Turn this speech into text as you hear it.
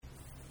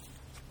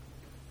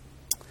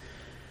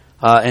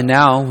And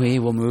now we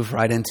will move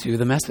right into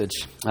the message.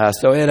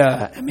 So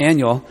at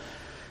Emmanuel,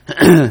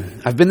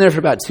 I've been there for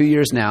about 2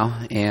 years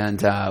now,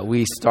 and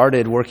we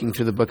started working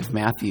through the book of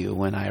Matthew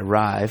when I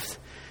arrived.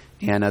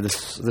 And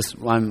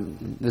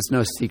there's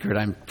no secret,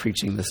 I'm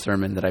preaching the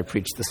sermon that I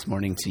preached this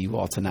morning to you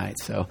all tonight.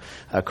 So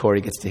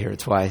Corey gets to hear it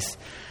twice.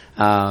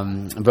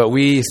 But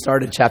we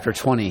started chapter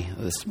 20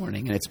 this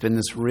morning, and it's been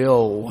this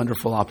real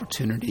wonderful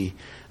opportunity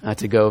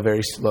to go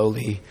very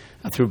slowly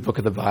through the book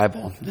of the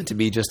Bible and to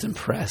be just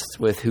impressed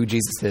with who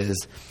Jesus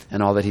is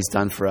and all that he's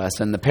done for us.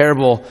 And the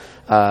parable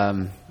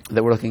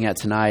that we're looking at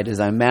tonight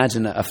is, I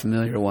imagine, a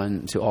familiar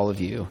one to all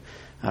of you.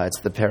 It's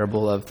the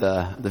parable of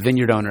the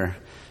vineyard owner,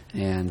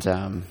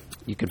 and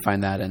you can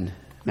find that in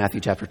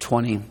Matthew chapter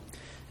 20, and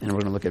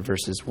we're going to look at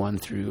verses 1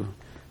 through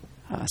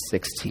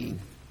 16.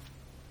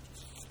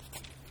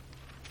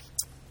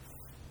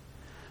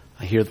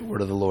 I hear the word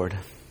of the Lord.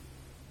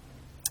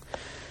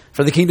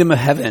 For the kingdom of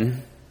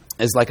heaven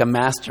is like a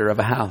master of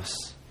a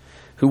house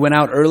who went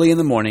out early in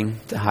the morning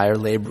to hire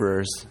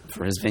laborers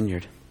for his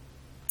vineyard.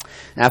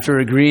 After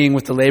agreeing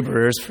with the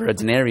laborers for a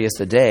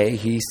denarius a day,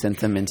 he sent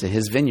them into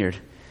his vineyard.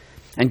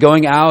 And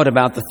going out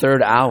about the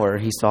third hour,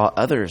 he saw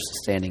others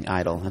standing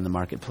idle in the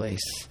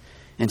marketplace.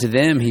 And to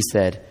them he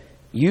said,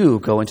 "You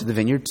go into the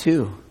vineyard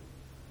too,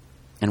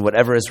 and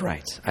whatever is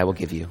right I will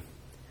give you."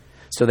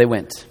 So they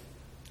went.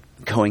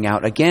 Going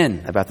out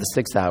again about the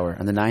 6th hour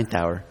and the 9th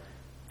hour,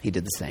 he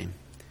did the same.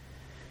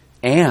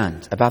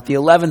 And about the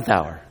 11th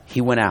hour,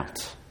 he went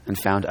out and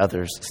found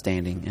others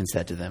standing and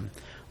said to them,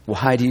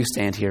 "Why do you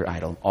stand here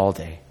idle all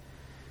day?"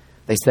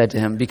 They said to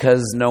him,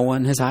 "Because no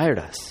one has hired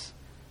us."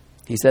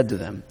 He said to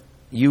them,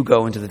 "You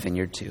go into the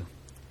vineyard too."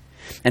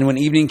 And when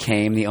evening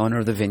came, the owner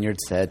of the vineyard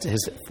said to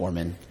his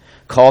foreman,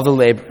 "Call the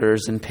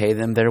laborers and pay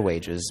them their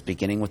wages,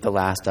 beginning with the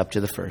last up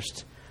to the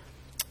first."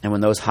 And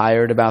when those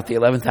hired about the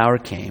 11th hour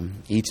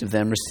came, each of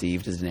them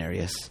received a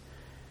denarius.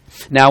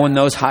 Now when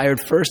those hired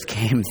first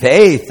came,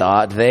 they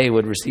thought they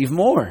would receive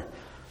more.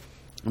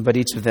 But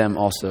each of them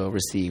also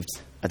received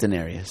a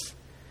denarius.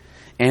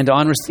 And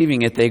on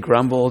receiving it, they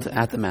grumbled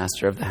at the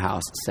master of the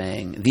house,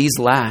 saying, "These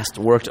last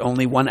worked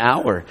only 1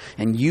 hour,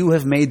 and you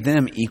have made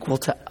them equal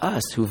to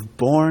us, who have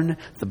borne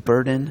the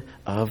burden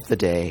of the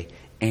day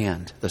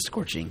and the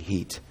scorching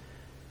heat."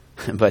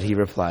 But he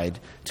replied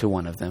to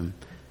one of them,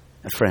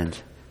 "Friend,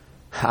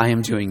 I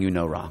am doing you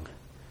no wrong.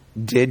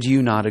 Did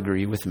you not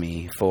agree with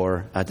me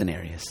for a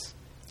denarius?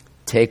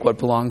 Take what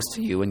belongs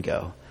to you and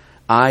go.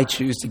 I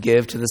choose to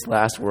give to this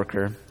last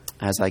worker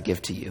as I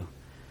give to you.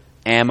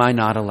 Am I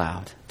not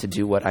allowed to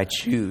do what I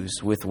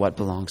choose with what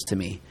belongs to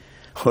me?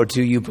 Or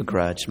do you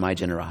begrudge my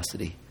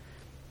generosity?"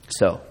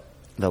 So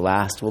the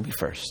last will be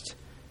first,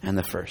 and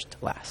the first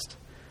last.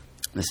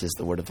 This is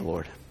the word of the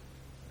Lord.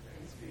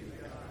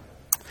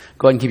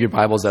 Go ahead and keep your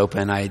Bibles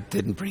open. I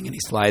didn't bring any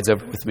slides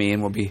over with me,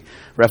 and we'll be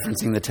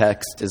referencing the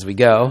text as we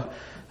go.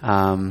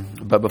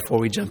 But before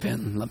we jump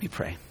in, let me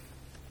pray.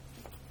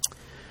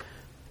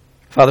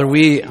 Father,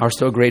 we are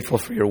so grateful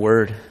for your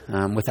word.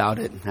 Without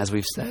it, as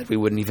we've said, we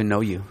wouldn't even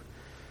know you.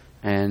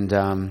 And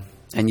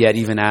yet,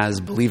 even as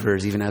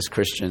believers, even as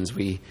Christians,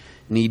 we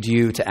need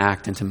you to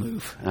act and to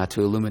move,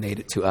 to illuminate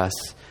it to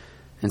us.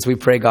 And so we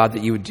pray, God,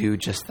 that you would do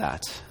just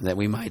that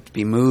we might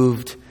be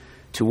moved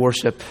to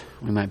worship,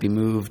 we might be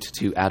moved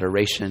to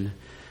adoration,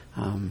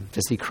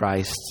 to see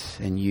Christ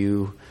and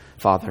you,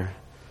 Father,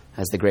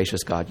 as the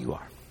gracious God you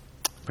are.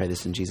 I pray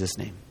this in Jesus'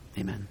 name.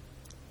 Amen.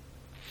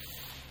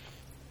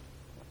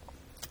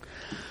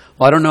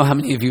 Well, I don't know how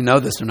many of you know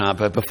this or not,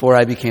 but before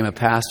I became a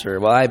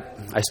pastor, I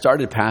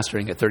started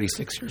pastoring at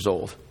 36 years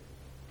old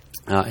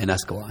in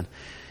Escalon.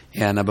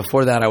 And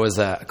before that, I was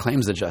a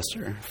claims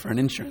adjuster for an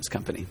insurance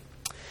company.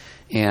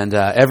 And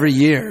every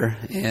year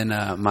in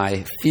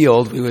my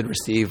field, we would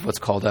receive what's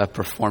called a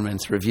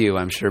performance review.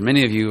 I'm sure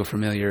many of you are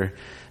familiar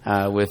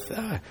with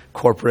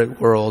corporate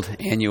world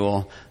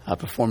annual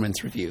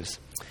performance reviews.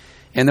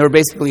 And there were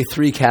basically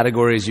 3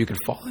 categories you could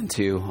fall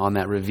into on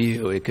that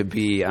review. It could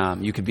be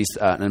you could be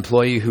an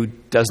employee who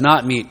does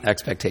not meet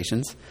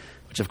expectations,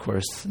 which of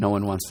course no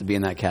one wants to be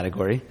in that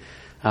category.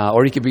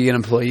 Or you could be an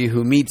employee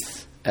who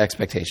meets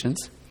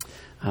expectations.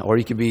 Or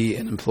you could be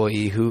an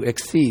employee who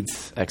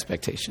exceeds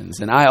expectations.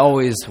 And I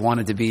always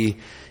wanted to be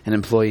an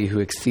employee who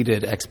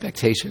exceeded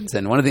expectations.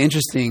 And one of the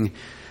interesting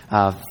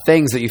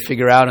things that you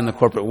figure out in the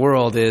corporate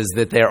world is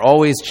that they're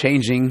always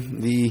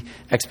changing the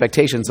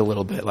expectations a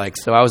little bit.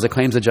 So I was a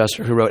claims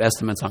adjuster who wrote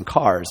estimates on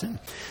cars. And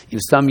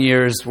some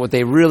years, what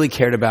they really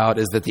cared about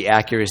is that the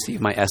accuracy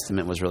of my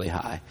estimate was really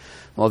high.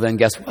 Well, then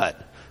guess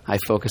what? I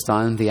focused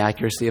on the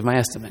accuracy of my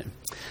estimate.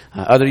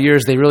 Other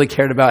years, they really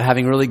cared about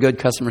having really good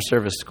customer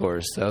service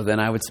scores. So then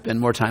I would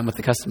spend more time with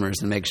the customers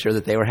and make sure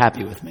that they were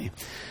happy with me.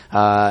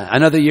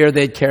 Another year,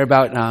 they'd care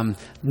about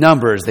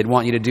numbers. They'd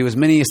want you to do as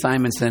many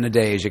assignments in a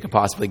day as you could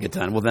possibly get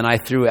done. Well, then I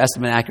threw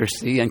estimate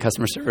accuracy and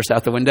customer service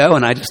out the window,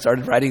 and I just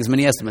started writing as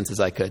many estimates as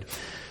I could.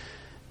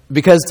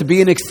 Because to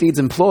be an exceeds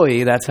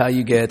employee, that's how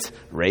you get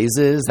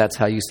raises. That's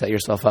how you set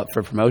yourself up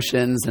for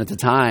promotions. And at the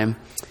time,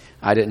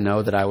 I didn't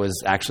know that I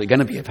was actually going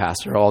to be a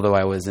pastor, although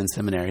I was in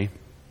seminary.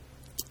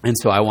 And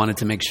so I wanted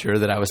to make sure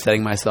that I was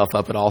setting myself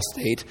up at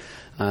Allstate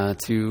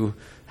to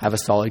have a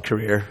solid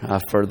career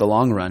for the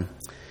long run.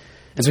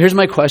 And so here's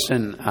my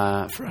question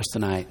for us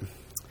tonight.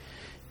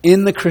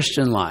 In the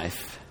Christian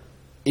life,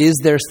 is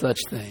there such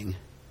thing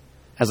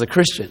as a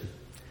Christian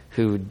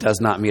who does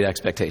not meet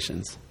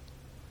expectations?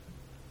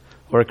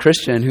 Or a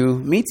Christian who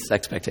meets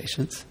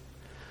expectations?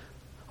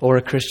 Or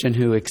a Christian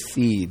who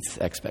exceeds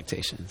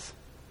expectations?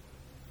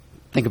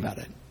 Think about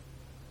it.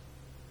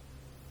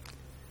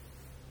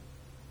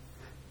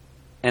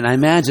 And I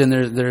imagine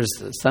there's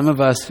some of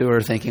us who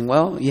are thinking,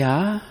 well,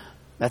 yeah,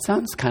 that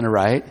sounds kind of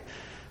right.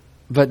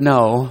 But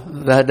no,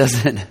 that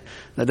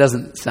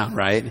doesn't sound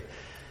right.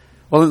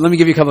 Well, let me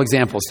give you a couple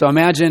examples. So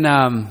imagine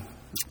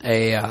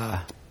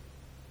a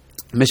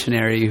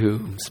missionary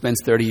who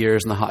spends 30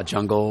 years in the hot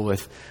jungle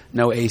with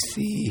no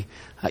AC,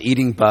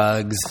 eating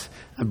bugs,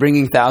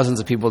 bringing thousands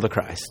of people to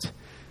Christ.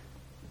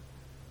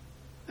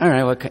 All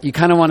right, well, you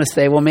kind of want to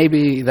say, well,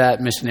 maybe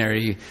that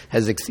missionary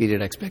has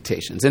exceeded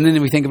expectations. And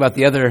then we think about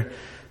the other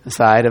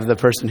side of the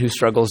person who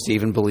struggles to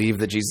even believe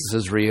that Jesus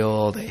is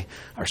real. They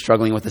are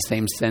struggling with the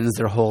same sins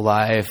their whole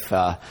life,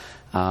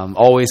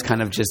 always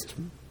kind of just,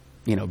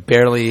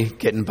 barely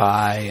getting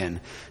by.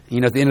 And,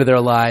 at the end of their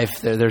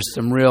life, there's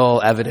some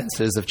real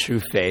evidences of true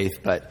faith,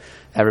 but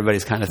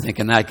everybody's kind of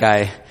thinking that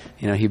guy,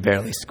 he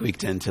barely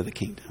squeaked into the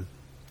kingdom.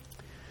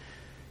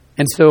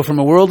 And so from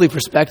a worldly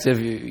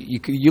perspective,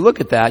 you look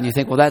at that and you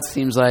think, well, that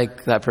seems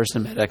like that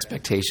person met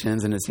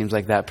expectations, and it seems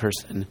like that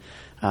person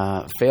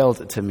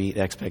failed to meet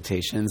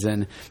expectations.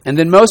 And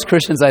then most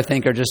Christians, I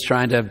think, are just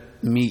trying to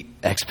meet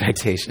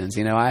expectations.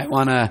 I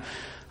want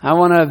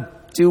to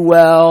do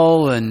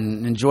well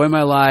and enjoy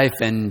my life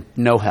and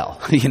no hell,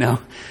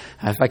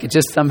 If I could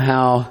just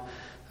somehow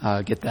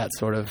get that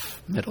sort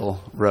of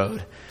middle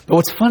road. But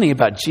what's funny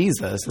about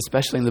Jesus,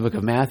 especially in the book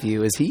of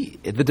Matthew, is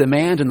the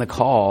demand and the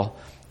call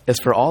is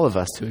for all of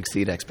us to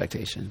exceed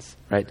expectations,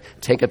 right?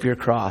 Take up your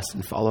cross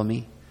and follow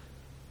me.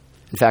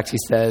 In fact, he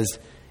says,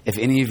 if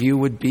any of you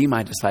would be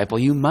my disciple,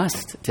 you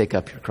must take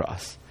up your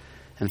cross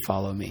and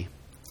follow me.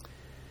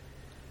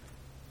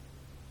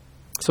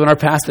 So in our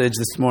passage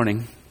this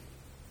morning,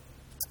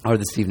 or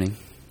this evening,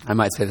 I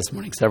might say this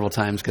morning several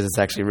times because it's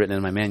actually written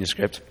in my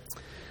manuscript,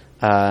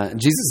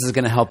 Jesus is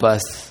going to help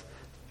us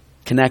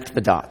connect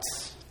the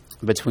dots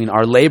between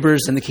our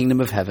labors in the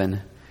kingdom of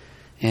heaven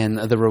and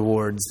the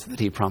rewards that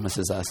he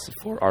promises us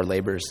for our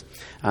labors.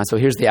 So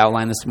here's the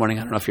outline this morning.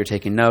 I don't know if you're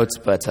taking notes,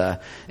 but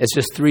it's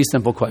just three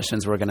simple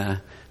questions we're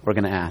gonna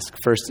ask.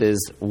 First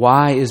is,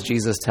 why is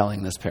Jesus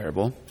telling this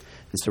parable?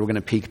 And so we're going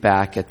to peek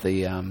back at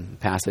the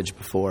passage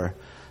before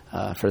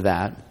for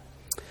that.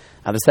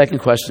 The second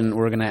question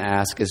we're going to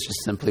ask is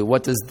just simply,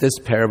 what does this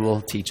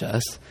parable teach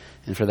us?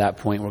 And for that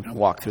point, we're going to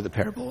walk through the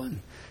parable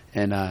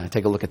and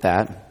take a look at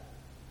that.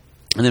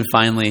 And then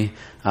finally,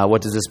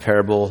 what does this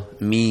parable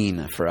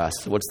mean for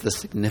us? What's the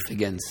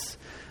significance?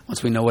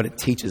 Once we know what it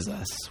teaches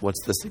us,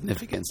 what's the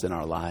significance in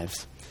our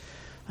lives?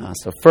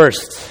 So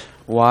first,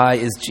 why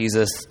is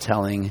Jesus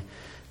telling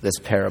this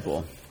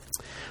parable?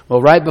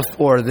 Well, right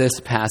before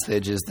this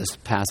passage is this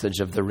passage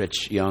of the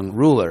rich young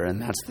ruler,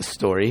 and that's the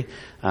story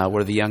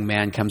where the young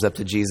man comes up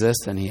to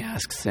Jesus and he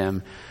asks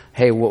him,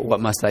 hey,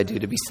 what must I do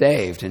to be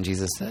saved? And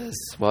Jesus says,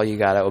 well, you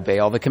got to obey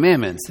all the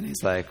commandments. And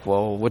he's like,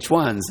 well, which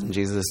ones? And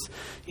Jesus,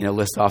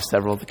 lists off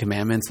several of the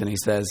commandments, and he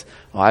says,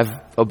 well, I've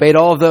obeyed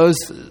all of those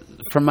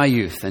from my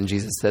youth. And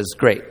Jesus says,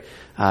 great,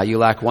 you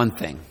lack one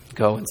thing.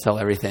 Go and sell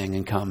everything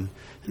and come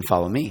and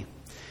follow me.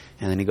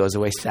 And then he goes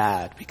away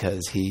sad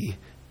because he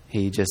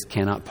just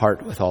cannot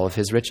part with all of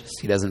his riches.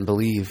 He doesn't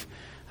believe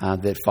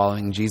that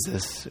following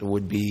Jesus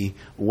would be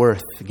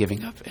worth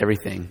giving up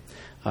everything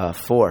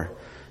for.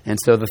 And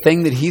so the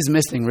thing that he's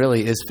missing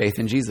really is faith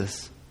in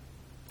Jesus.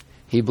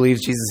 He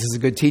believes Jesus is a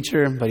good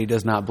teacher, but he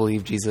does not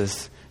believe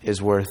Jesus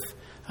is worth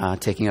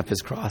taking up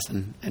his cross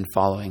and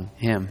following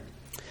him.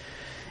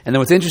 And then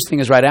what's interesting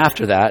is right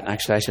after that,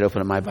 actually I should open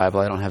up my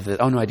Bible. I don't have it.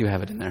 Oh no, I do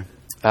have it in there.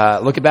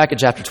 Look back at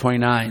chapter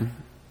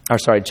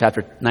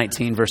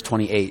 19, verse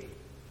 28.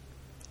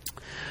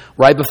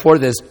 Right before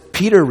this,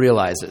 Peter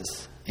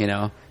realizes,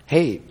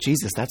 hey,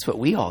 Jesus, that's what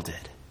we all did.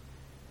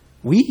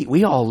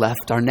 We all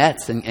left our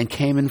nets and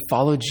came and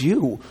followed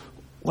you.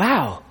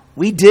 Wow,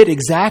 we did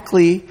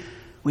exactly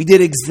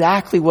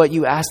what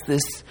you asked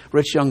this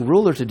rich young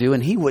ruler to do,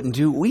 and he wouldn't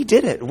do. We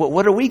did it.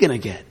 What are we going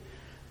to get?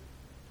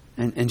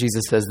 And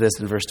Jesus says this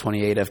in verse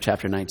 28 of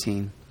chapter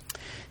 19.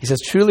 He says,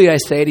 truly I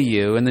say to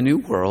you, in the new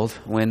world,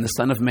 when the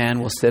Son of Man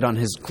will sit on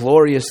his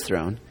glorious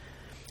throne,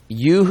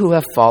 you who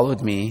have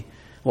followed me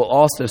will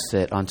also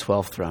sit on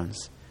 12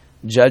 thrones,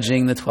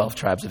 judging the 12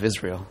 tribes of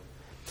Israel.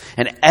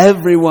 And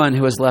everyone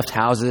who has left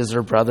houses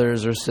or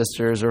brothers or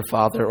sisters or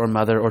father or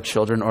mother or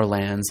children or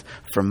lands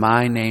for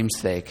my name's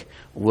sake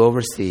will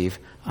receive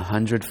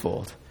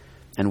 100-fold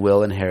and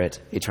will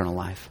inherit eternal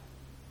life.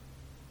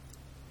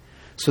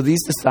 So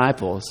these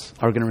disciples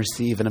are going to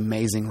receive an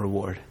amazing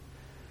reward.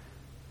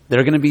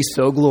 They're going to be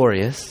so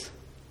glorious,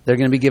 they're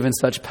going to be given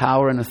such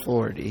power and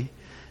authority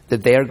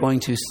that they are going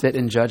to sit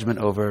in judgment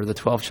over the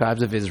 12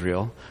 tribes of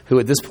Israel, who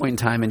at this point in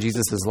time in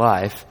Jesus'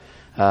 life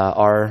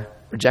are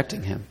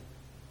rejecting him.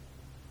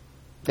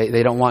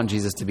 They don't want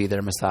Jesus to be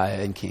their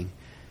Messiah and King.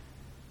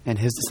 And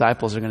his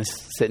disciples are going to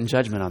sit in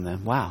judgment on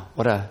them. Wow,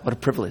 what a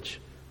privilege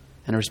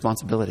and a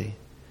responsibility.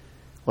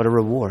 What a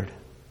reward.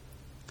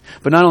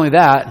 But not only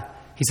that,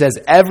 he says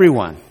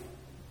everyone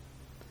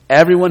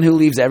who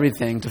leaves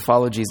everything to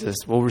follow Jesus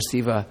will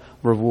receive a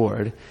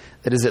reward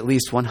that is at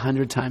least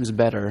 100 times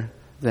better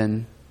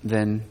than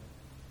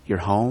your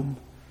home,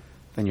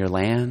 than your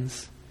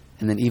lands,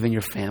 and then even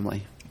your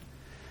family.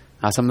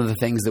 Some of the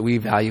things that we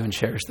value and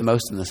cherish the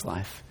most in this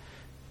life.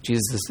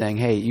 Jesus is saying,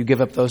 hey, you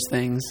give up those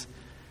things,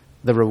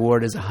 the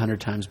reward is 100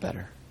 times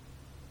better.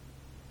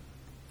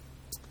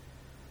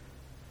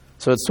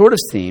 So it sort of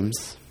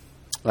seems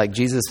like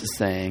Jesus is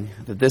saying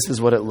that this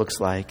is what it looks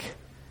like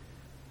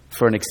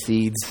for an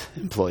Exceeds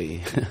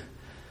employee.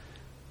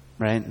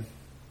 Right?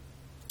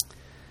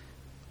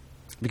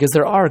 Because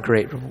there are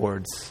great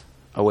rewards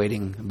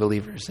awaiting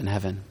believers in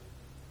heaven.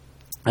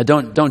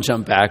 Don't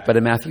jump back, but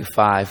in Matthew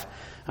 5,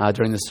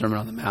 during the Sermon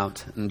on the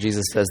Mount, and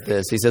Jesus says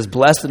this. He says,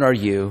 "Blessed are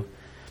you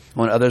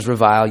when others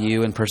revile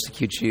you and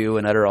persecute you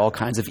and utter all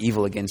kinds of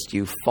evil against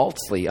you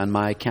falsely on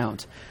my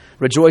account.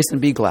 Rejoice and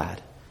be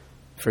glad,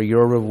 for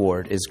your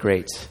reward is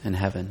great in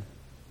heaven."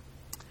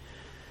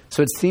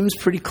 So it seems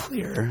pretty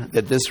clear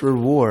that this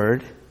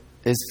reward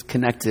is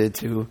connected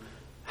to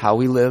how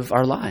we live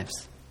our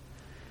lives.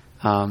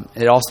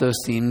 It also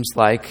seems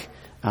like,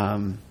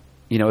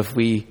 if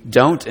we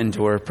don't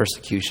endure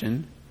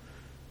persecution,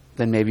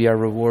 then maybe our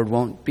reward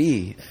won't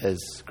be as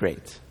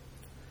great.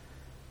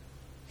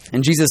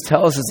 And Jesus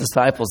tells his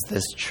disciples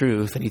this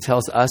truth, and he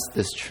tells us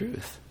this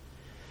truth,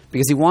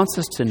 because he wants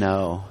us to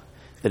know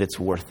that it's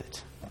worth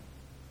it.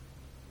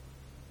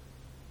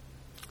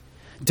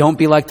 Don't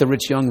be like the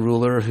rich young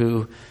ruler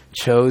who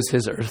chose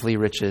his earthly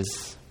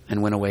riches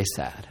and went away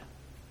sad.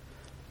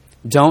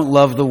 Don't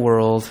love the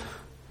world.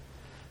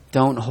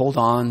 Don't hold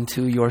on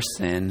to your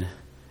sin.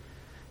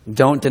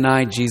 Don't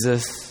deny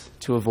Jesus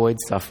to avoid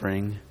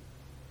suffering.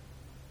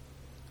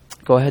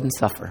 Go ahead and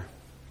suffer.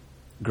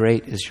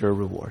 Great is your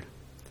reward.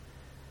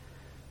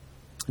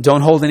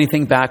 Don't hold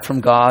anything back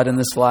from God in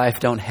this life.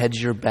 Don't hedge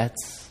your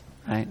bets,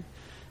 right?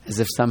 As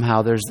if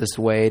somehow there's this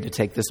way to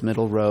take this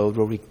middle road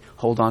where we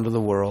hold on to the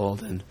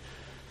world and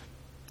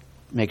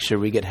make sure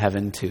we get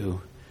heaven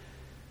too.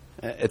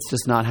 It's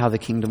just not how the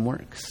kingdom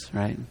works,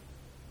 right?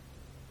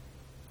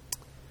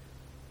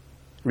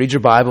 Read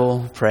your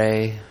Bible,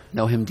 pray,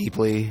 know him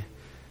deeply,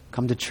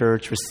 come to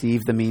church,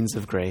 receive the means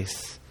of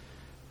grace.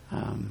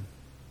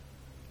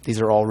 These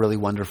are all really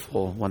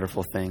wonderful,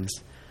 wonderful things.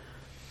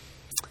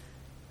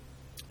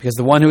 Because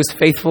the one who is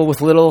faithful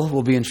with little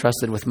will be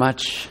entrusted with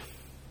much.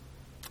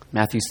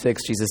 Matthew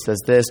 6, Jesus says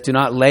this, "Do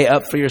not lay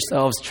up for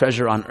yourselves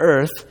treasure on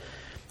earth,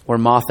 where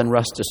moth and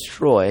rust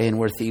destroy, and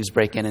where thieves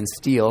break in and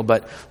steal,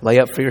 but lay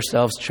up for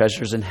yourselves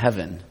treasures in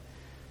heaven,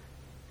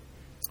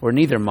 where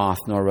neither moth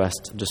nor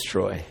rust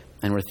destroy,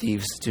 and where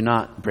thieves do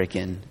not break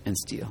in and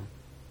steal."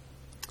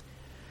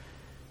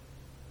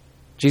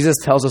 Jesus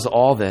tells us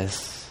all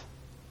this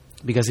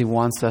because he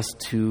wants us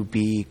to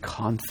be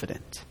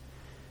confident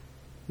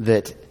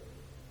that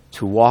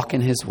to walk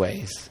in his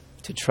ways,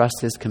 to trust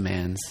his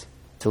commands,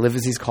 to live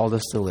as he's called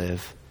us to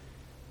live,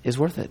 is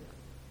worth it.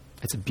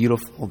 It's a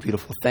beautiful,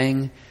 beautiful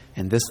thing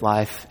in this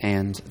life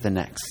and the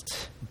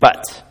next.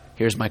 But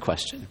here's my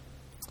question.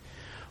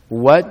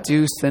 What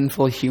do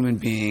sinful human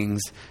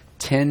beings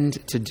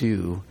tend to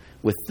do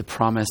with the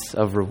promise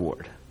of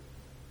reward?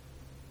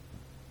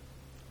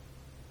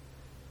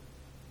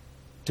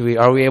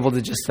 Are we able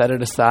to just set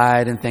it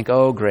aside and think,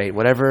 oh, great,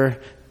 whatever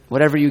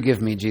you give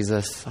me,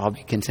 Jesus, I'll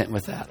be content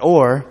with that?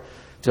 Or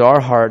do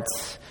our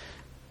hearts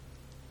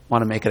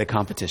want to make it a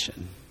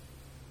competition?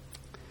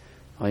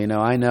 Well,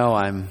 I know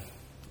I'm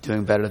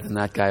doing better than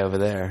that guy over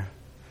there.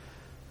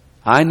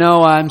 I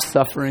know I'm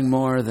suffering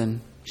more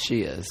than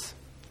she is.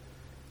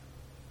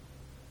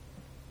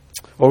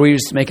 Or we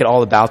just make it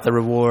all about the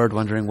reward,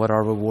 wondering what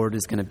our reward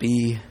is going to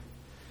be.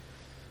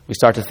 We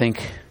start to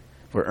think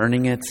we're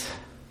earning it.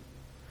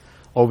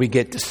 Or we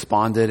get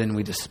despondent and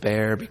we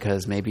despair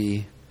because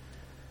maybe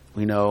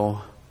we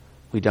know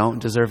we don't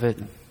deserve it.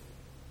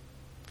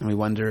 And we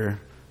wonder,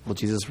 will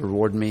Jesus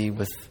reward me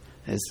with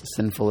as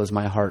sinful as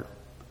my heart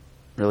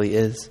really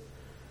is?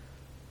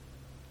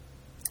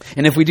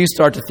 And if we do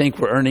start to think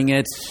we're earning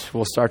it,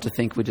 we'll start to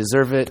think we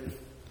deserve it.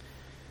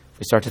 If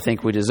we start to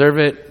think we deserve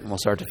it, we'll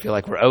start to feel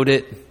like we're owed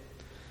it.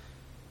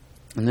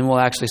 And then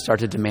we'll actually start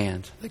to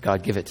demand that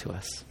God give it to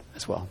us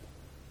as well,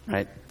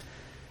 right?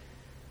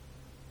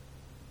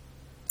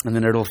 And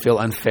then it'll feel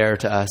unfair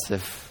to us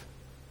if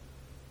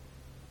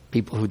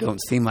people who don't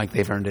seem like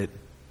they've earned it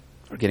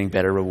are getting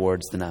better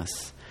rewards than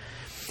us.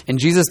 And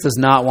Jesus does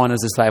not want his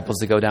disciples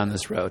to go down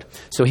this road.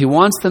 So he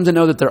wants them to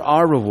know that there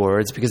are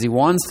rewards because he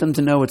wants them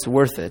to know it's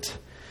worth it.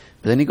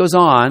 But then he goes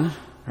on,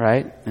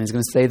 right? And he's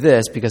going to say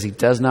this because he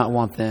does not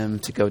want them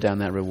to go down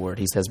that reward.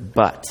 He says,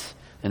 but,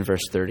 in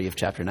verse 30 of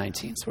chapter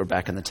 19. So we're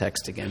back in the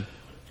text again.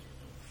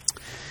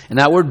 And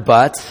that word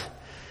but,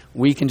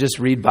 we can just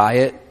read by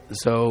it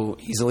so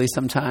easily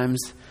sometimes.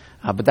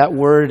 But that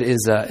word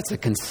is it's a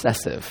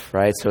concessive,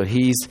 right? So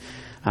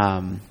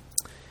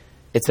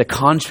it's a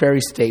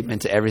contrary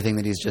statement to everything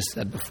that he's just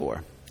said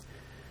before.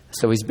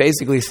 So he's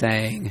basically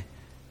saying,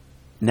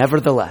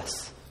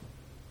 nevertheless,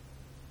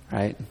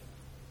 right?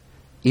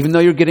 Even though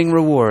you're getting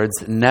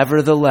rewards,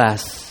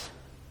 nevertheless,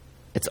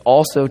 it's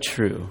also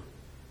true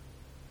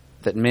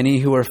that many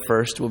who are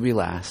first will be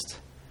last,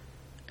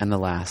 and the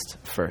last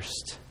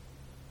first.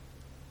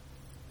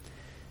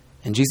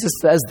 And Jesus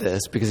says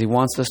this because he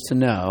wants us to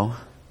know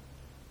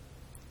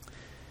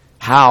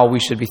how we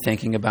should be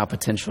thinking about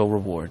potential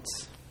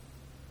rewards.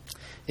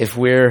 If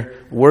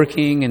we're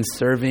working and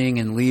serving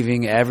and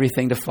leaving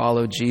everything to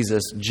follow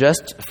Jesus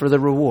just for the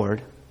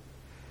reward,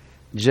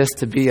 just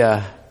to be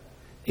a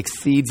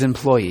Exceeds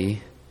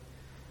employee,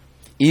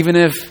 even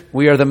if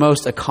we are the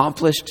most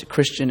accomplished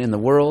Christian in the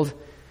world,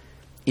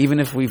 even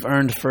if we've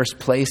earned first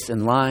place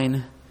in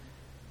line,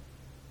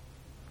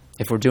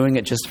 if we're doing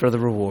it just for the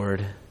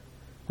reward,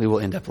 we will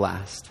end up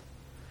last.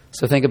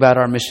 So think about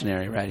our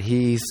missionary, right?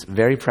 He's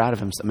very proud of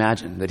himself.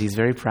 Imagine that he's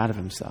very proud of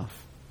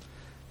himself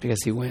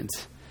because he went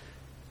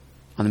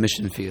on the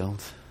mission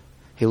field.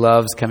 He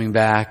loves coming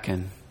back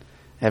and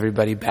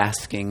everybody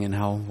basking in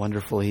how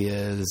wonderful he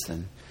is.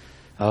 And,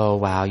 oh,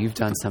 wow, you've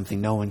done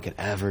something no one could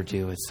ever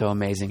do. It's so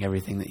amazing,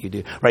 everything that you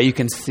do. Right? You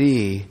can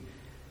see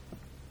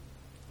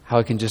how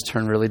it can just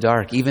turn really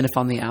dark, even if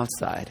on the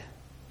outside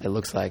it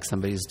looks like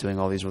somebody's doing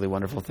all these really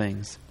wonderful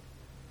things.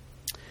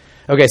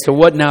 Okay, so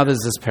what now does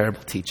this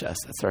parable teach us?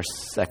 That's our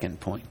second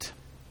point.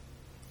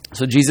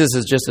 So Jesus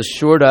has just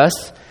assured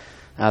us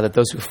that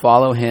those who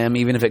follow him,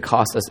 even if it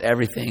costs us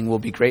everything, will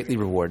be greatly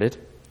rewarded.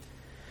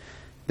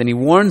 Then he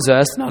warns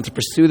us not to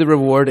pursue the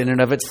reward in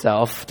and of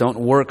itself. Don't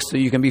work so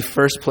you can be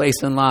first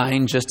place in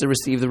line just to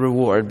receive the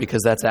reward,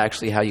 because that's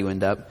actually how you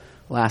end up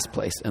last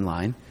place in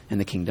line in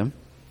the kingdom.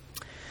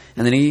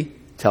 And then he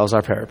tells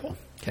our parable.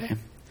 Okay,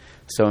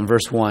 so in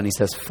verse 1 he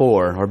says,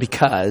 for, or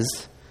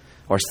because,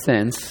 or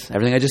since,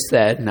 everything I just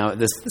said. Now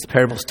this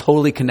parable is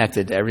totally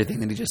connected to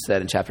everything that he just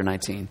said in chapter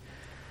 19.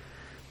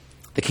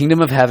 The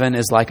kingdom of heaven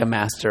is like a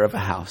master of a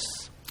house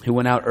who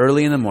went out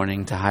early in the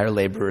morning to hire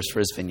laborers for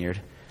his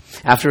vineyard.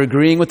 After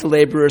agreeing with the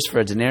laborers for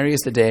a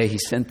denarius a day, he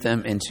sent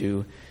them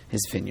into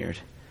his vineyard.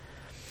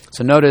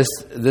 So notice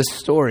this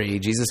story,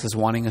 Jesus is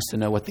wanting us to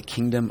know what the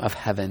kingdom of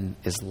heaven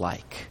is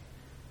like.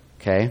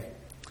 Okay?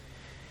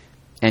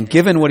 And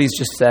given what he's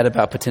just said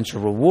about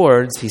potential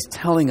rewards, he's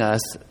telling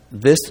us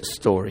this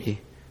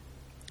story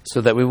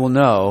so that we will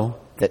know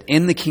that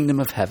in the kingdom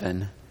of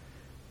heaven,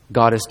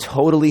 God is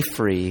totally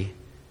free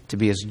to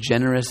be as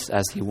generous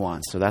as he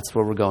wants. So that's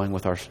where we're going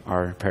with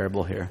our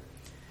parable here.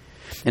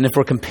 And if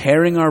we're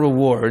comparing our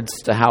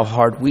rewards to how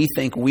hard we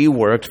think we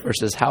worked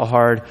versus how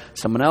hard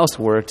someone else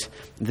worked,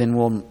 then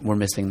we're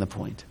missing the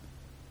point.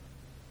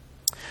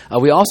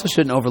 We also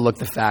shouldn't overlook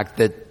the fact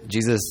that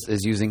Jesus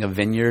is using a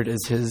vineyard as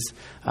his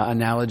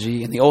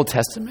analogy. In the Old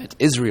Testament,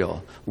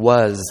 Israel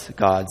was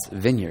God's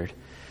vineyard.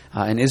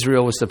 And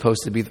Israel was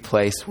supposed to be the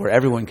place where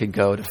everyone could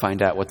go to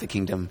find out what the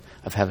kingdom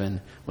of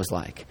heaven was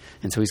like.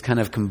 And so he's kind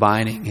of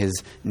combining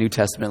his New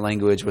Testament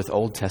language with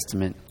Old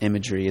Testament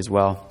imagery as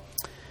well.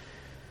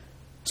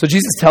 So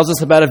Jesus tells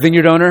us about a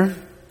vineyard owner.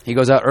 He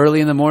goes out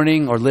early in the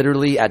morning, or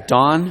literally at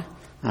dawn,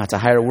 to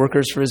hire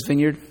workers for his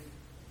vineyard.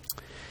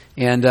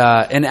 And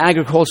in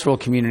agricultural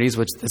communities,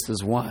 which this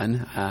is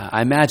one,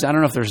 I imagine, I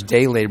don't know if there's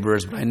day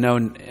laborers, but I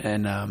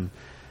know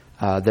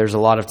there's a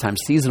lot of times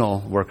seasonal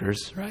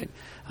workers, right?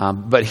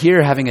 But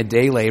here, having a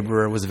day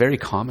laborer was very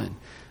common.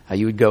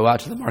 You would go out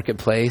to the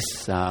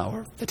marketplace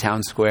or the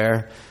town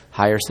square,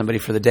 hire somebody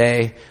for the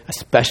day,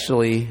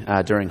 especially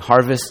during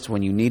harvest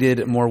when you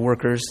needed more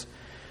workers.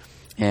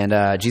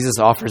 And Jesus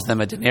offers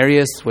them a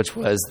denarius, which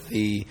was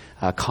the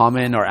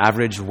common or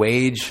average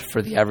wage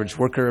for the average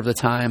worker of the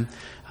time.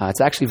 It's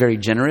actually very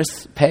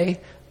generous pay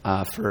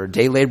for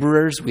day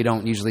laborers. We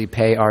don't usually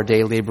pay our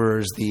day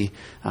laborers the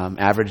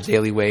average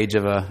daily wage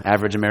of an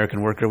average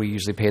American worker. We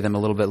usually pay them a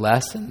little bit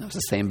less, and it was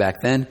the same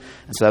back then.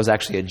 And so that was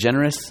actually a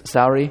generous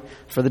salary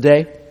for the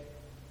day.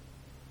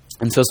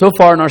 And so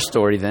far in our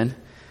story then,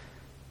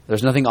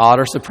 there's nothing odd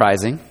or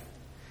surprising.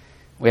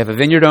 We have a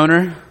vineyard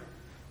owner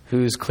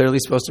who's clearly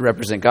supposed to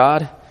represent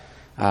God.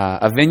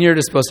 A vineyard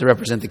is supposed to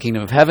represent the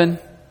kingdom of heaven.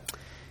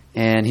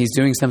 And he's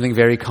doing something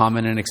very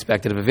common and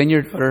expected of a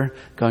vineyard owner,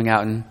 going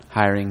out and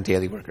hiring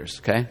daily workers,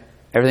 okay?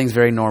 Everything's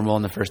very normal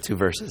in the first two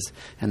verses,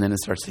 and then it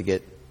starts to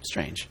get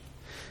strange.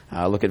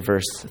 Look at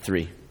verse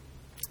 3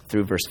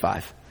 through verse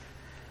 5.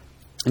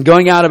 And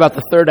going out about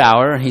the third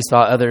hour, he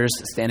saw others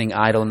standing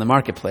idle in the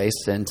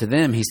marketplace, and to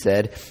them he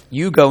said,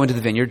 "You go into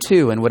the vineyard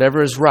too, and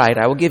whatever is right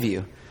I will give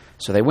you."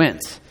 So they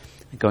went.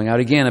 Going out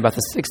again about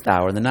the 6th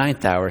hour and the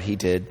 9th hour, he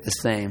did the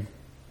same.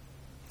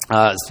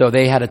 So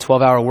they had a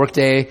 12-hour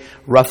workday,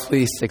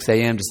 roughly 6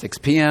 a.m. to 6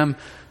 p.m.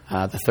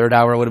 The 3rd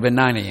hour would have been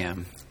 9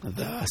 a.m.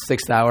 The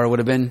 6th hour would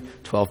have been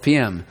 12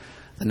 p.m.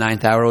 The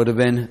 9th hour would have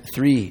been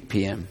 3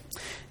 p.m.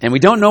 And we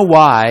don't know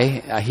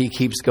why he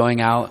keeps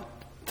going out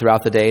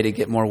throughout the day to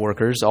get more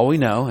workers. All we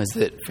know is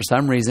that for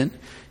some reason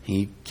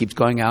He keeps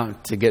going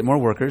out to get more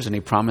workers, and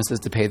he promises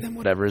to pay them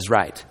whatever is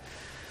right.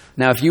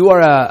 Now, if you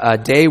are a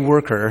day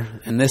worker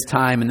in this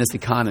time, in this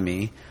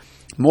economy,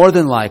 more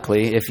than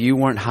likely, if you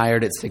weren't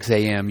hired at 6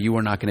 a.m., you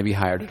were not going to be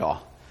hired at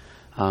all.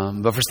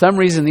 But for some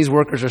reason, these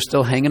workers are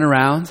still hanging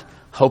around,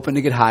 hoping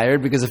to get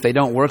hired, because if they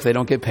don't work, they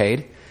don't get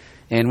paid.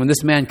 And when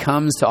this man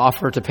comes to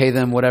offer to pay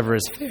them whatever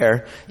is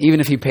fair, even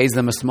if he pays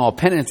them a small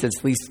pittance, it's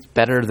at least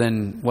better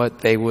than what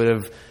they would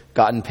have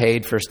gotten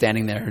paid for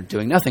standing there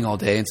doing nothing all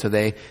day. And so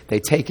they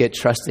take it,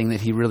 trusting that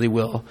he really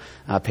will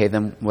pay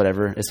them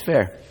whatever is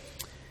fair.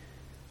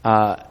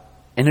 And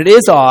it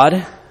is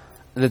odd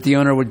that the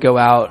owner would go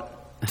out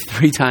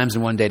 3 times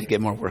in one day to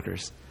get more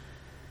workers.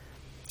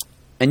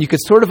 And you could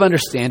sort of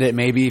understand it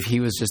maybe if he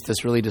was just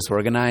this really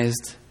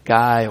disorganized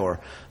guy, or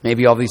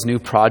maybe all these new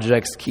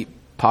projects keep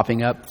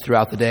popping up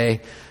throughout the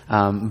day.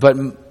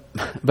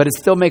 But it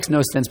still makes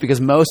no sense,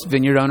 because most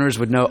vineyard owners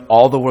would know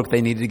all the work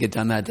they needed to get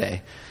done that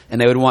day. And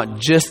they would want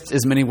just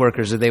as many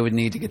workers as they would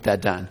need to get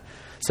that done.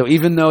 So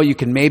even though you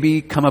can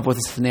maybe come up with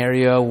a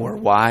scenario or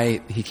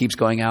why he keeps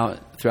going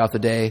out throughout the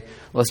day,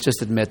 let's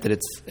just admit that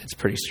it's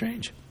pretty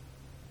strange.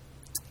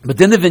 But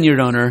then the vineyard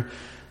owner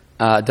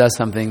does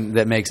something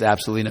that makes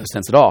absolutely no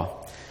sense at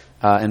all.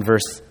 In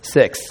verse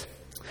 6.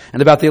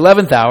 And about the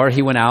 11th hour,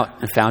 he went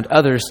out and found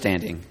others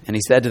standing. And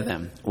he said to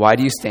them, "Why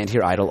do you stand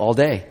here idle all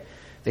day?"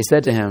 They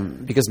said to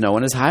him, "Because no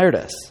one has hired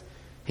us."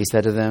 He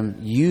said to them,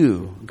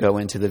 "You go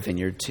into the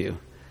vineyard too."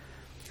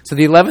 So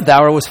the 11th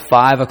hour was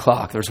 5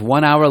 o'clock. There's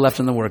 1 hour left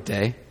in the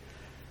workday.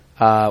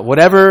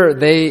 Whatever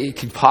they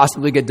could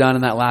possibly get done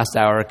in that last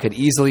hour could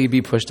easily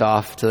be pushed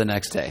off to the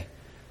next day.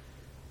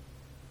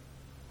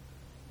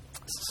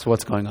 So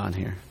what's going on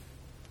here?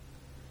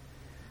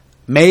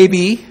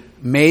 Maybe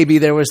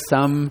there was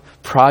some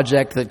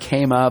project that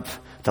came up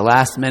at the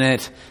last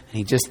minute, and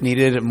he just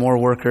needed more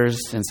workers,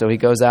 and so he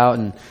goes out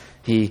and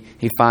he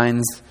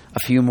finds a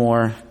few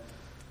more.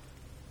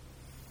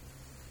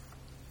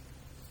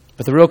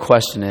 But the real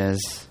question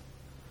is,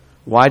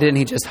 why didn't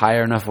he just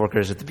hire enough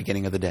workers at the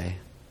beginning of the day?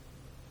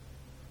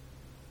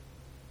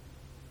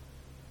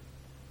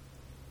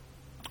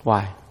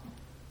 Why?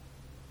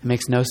 It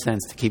makes no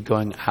sense to keep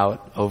going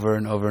out over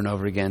and over and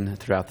over again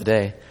throughout the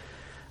day,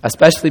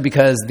 especially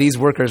because these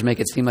workers make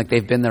it seem like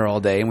they've been there all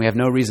day, and we have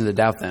no reason to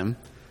doubt them.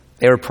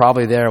 They were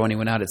probably there when he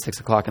went out at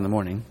 6 o'clock in the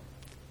morning.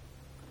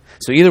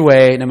 So either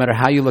way, no matter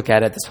how you look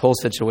at it, this whole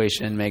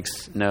situation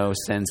makes no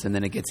sense, and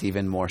then it gets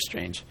even more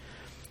strange.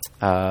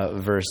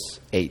 Verse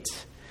 8.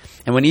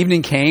 And when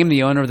evening came,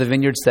 the owner of the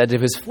vineyard said to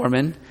his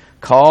foreman,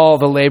 "Call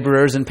the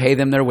laborers and pay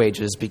them their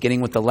wages,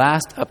 beginning with the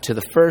last up to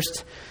the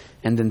first."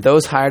 And then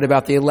those hired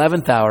about the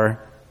 11th hour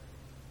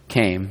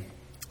came.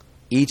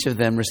 Each of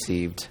them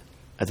received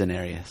a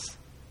denarius.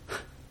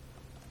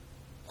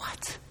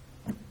 What?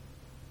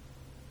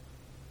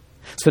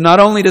 So not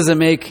only does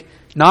it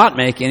not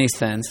make any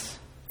sense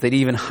that he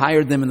even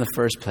hired them in the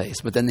first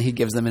place, but then he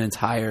gives them an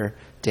entire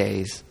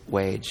day's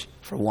wage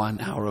for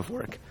 1 hour of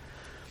work.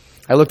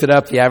 I looked it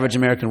up. The average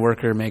American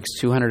worker makes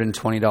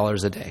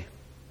 $220 a day.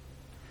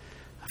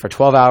 For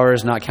 12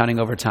 hours, not counting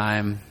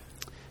overtime,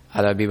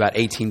 that would be about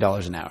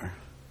 $18 an hour.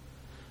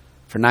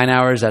 For 9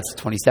 hours, that's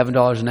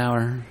 $27 an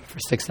hour. For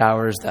 6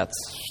 hours, that's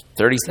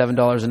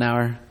 $37 an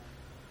hour.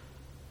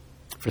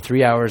 For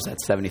 3 hours,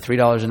 that's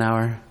 $73 an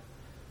hour.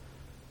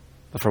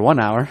 But for 1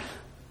 hour,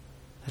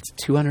 that's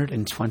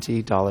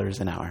 $220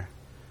 an hour.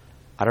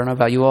 I don't know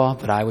about you all,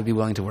 but I would be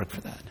willing to work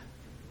for that.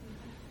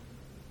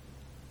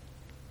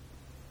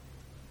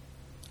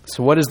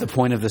 So what is the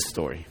point of this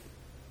story?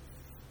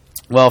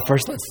 Well,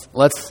 first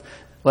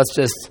let's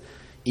just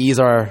ease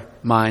our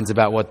minds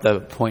about what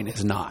the point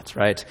is not,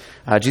 right?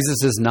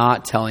 Jesus is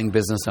not telling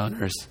business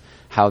owners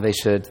how they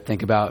should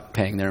think about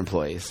paying their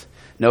employees.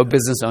 No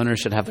business owner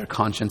should have their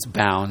conscience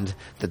bound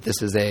that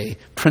this is a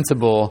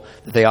principle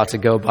that they ought to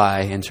go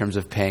by in terms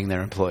of paying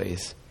their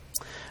employees.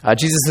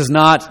 Jesus is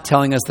not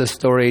telling us this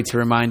story to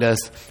remind us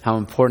how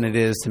important it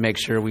is to make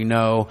sure we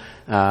know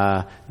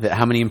that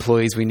how many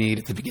employees we need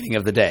at the beginning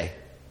of the day.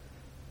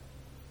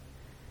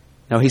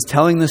 No, he's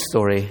telling this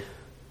story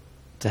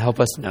to help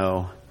us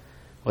know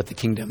what the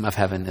kingdom of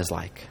heaven is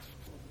like.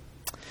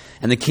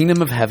 And the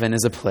kingdom of heaven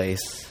is a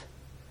place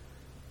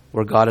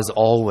where God is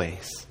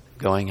always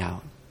going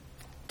out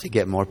to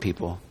get more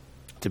people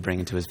to bring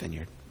into his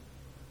vineyard,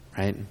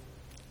 right?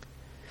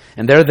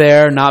 And they're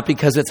there not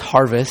because it's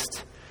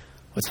harvest.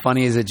 What's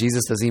funny is that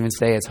Jesus doesn't even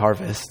say it's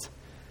harvest.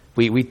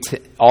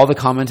 All the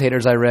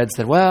commentators I read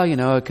said, well,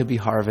 it could be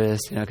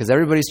harvest, because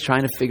everybody's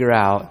trying to figure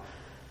out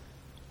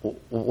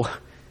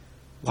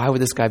why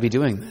would this guy be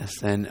doing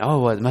this? And,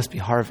 it must be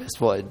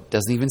harvest. Well, it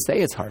doesn't even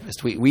say it's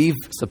harvest. We've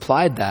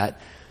supplied that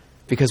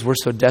because we're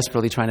so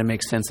desperately trying to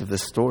make sense of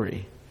this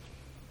story.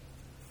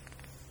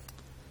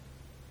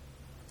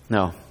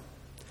 No.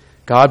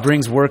 God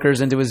brings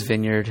workers into his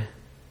vineyard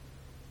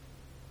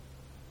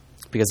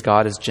because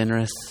God is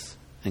generous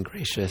and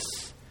gracious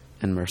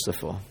and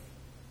merciful.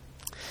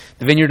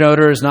 The vineyard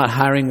owner is not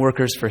hiring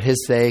workers for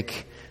his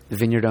sake. The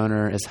vineyard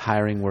owner is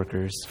hiring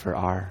workers for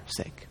our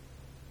sake,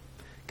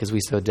 because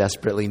we so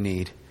desperately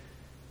need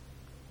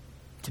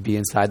to be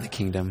inside the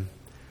kingdom,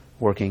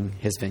 working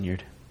his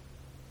vineyard.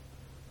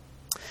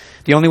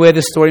 The only way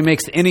this story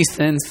makes any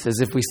sense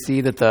is if we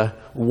see that the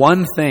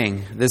one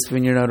thing this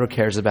vineyard owner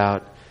cares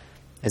about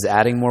is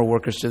adding more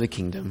workers to the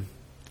kingdom.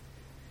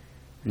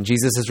 And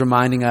Jesus is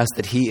reminding us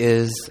that he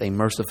is a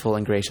merciful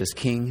and gracious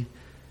king,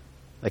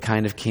 the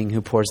kind of king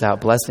who pours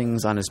out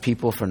blessings on his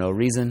people for no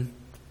reason.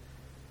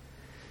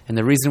 And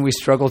the reason we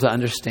struggle to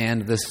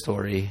understand this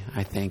story,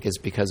 I think, is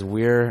because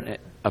we're,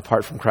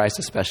 apart from Christ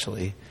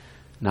especially,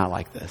 not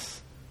like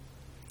this.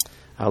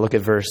 I'll look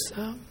at verse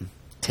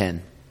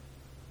 10.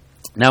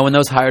 Now, when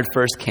those hired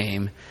first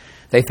came,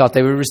 they thought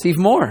they would receive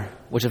more,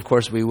 which of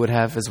course we would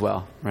have as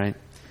well, right?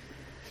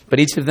 But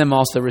each of them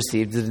also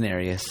received a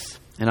denarius.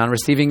 And on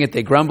receiving it,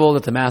 they grumbled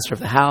at the master of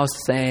the house,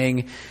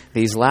 saying,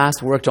 "These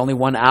last worked only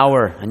 1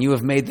 hour, and you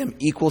have made them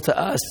equal to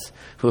us,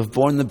 who have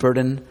borne the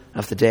burden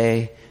of the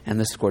day and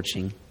the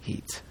scorching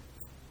heat."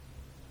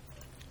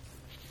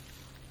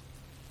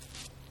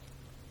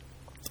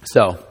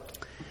 So,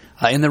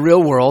 in the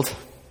real world,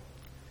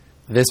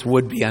 this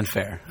would be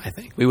unfair, I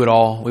think. We would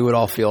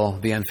all feel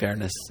the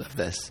unfairness of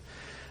this.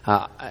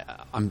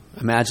 I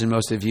imagine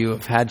most of you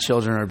have had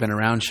children or been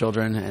around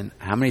children, and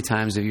how many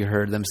times have you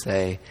heard them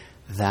say,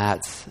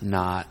 "That's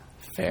not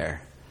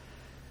fair"?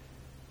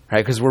 Right?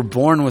 Because we're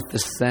born with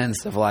this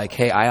sense of like,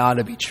 hey, I ought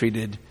to be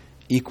treated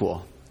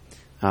equal.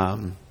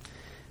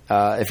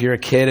 If you're a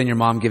kid and your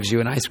mom gives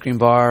you an ice cream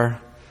bar,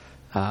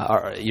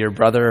 or your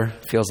brother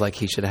feels like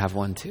he should have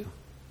one too,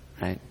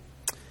 right?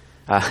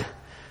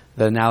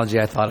 The analogy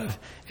I thought of,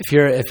 if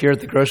you're at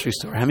the grocery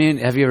store, have you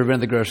ever been at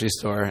the grocery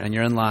store and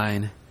you're in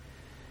line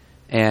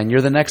and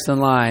you're the next in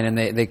line and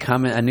they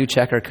come in, a new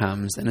checker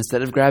comes, and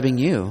instead of grabbing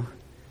you,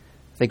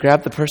 they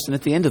grab the person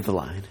at the end of the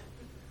line.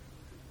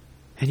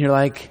 And you're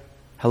like,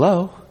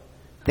 hello,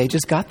 they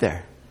just got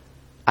there.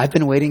 I've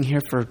been waiting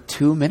here for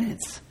 2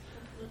 minutes.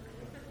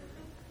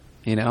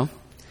 You know?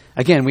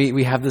 Again,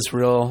 we have this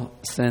real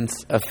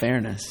sense of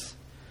fairness.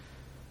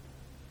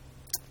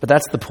 But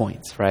that's the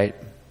point, right?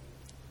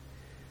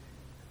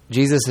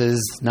 Jesus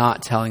is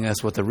not telling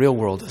us what the real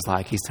world is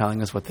like. He's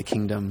telling us what the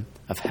kingdom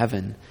of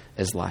heaven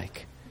is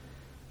like.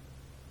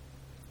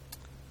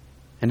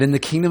 And in the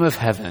kingdom of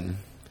heaven,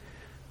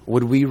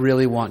 would we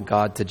really want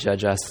God to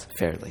judge us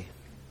fairly?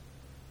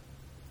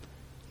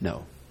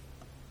 No.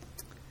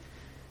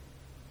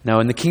 No,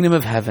 in the kingdom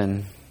of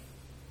heaven,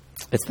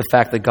 it's the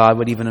fact that God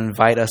would even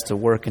invite us to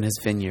work in his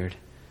vineyard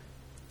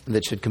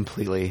that should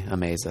completely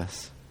amaze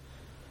us.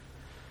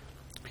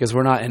 Because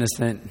we're not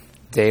innocent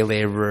day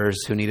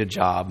laborers who need a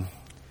job.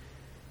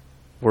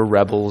 We're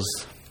rebels.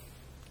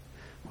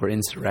 We're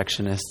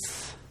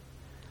insurrectionists.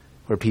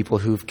 We're people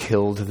who've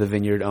killed the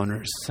vineyard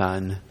owner's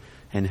son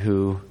and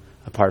who,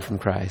 apart from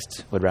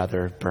Christ, would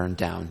rather burn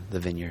down the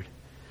vineyard.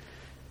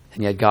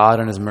 And yet God,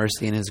 in his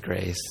mercy and his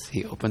grace,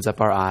 he opens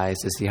up our eyes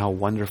to see how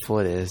wonderful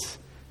it is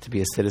to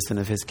be a citizen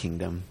of his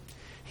kingdom.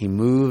 He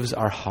moves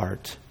our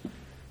heart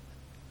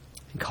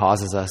and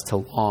causes us to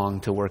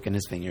long to work in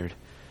his vineyard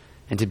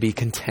and to be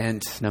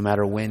content no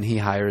matter when he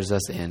hires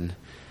us in,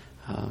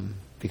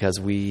 because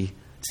we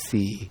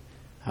see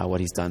what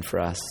he's done for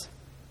us.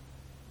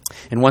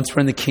 And once we're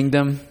in the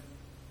kingdom,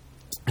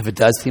 if it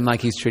does seem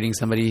like he's treating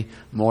somebody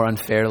more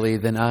unfairly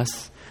than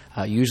us,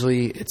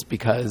 usually it's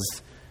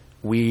because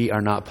we are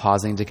not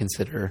pausing to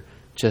consider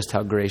just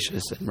how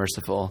gracious and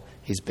merciful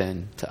he's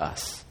been to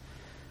us.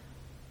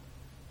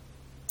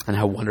 And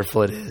how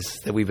wonderful it is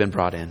that we've been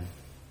brought in.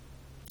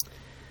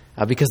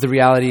 Because the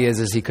reality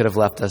is he could have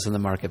left us in the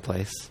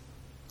marketplace.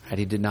 Right?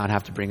 He did not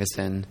have to bring us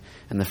in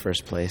the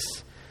first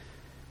place.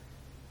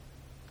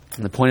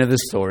 And the point of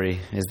this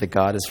story is that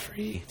God is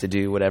free to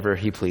do whatever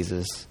he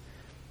pleases.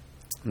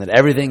 And that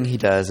everything he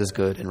does is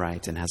good and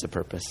right and has a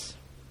purpose.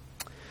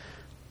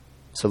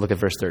 So look at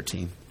verse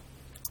 13.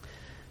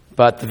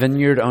 But the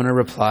vineyard owner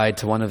replied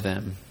to one of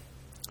them,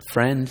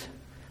 "Friend,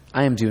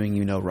 I am doing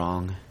you no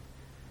wrong.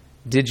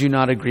 Did you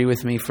not agree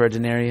with me for a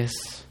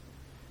denarius?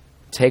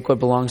 Take what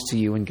belongs to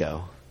you and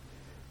go.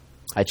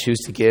 I choose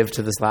to give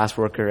to this last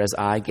worker as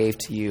I gave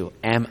to you.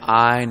 Am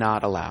I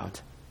not allowed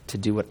to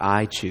do what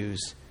I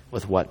choose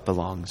with what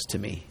belongs to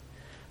me?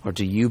 Or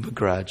do you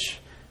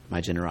begrudge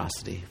my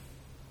generosity?"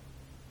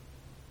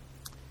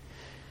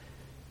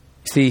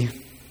 See,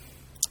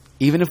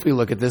 even if we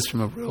look at this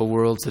from a real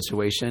world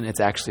situation, it's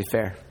actually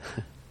fair.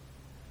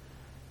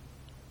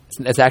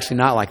 It's actually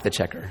not like the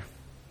checker.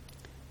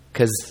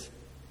 Because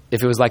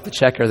if it was like the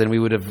checker, then we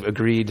would have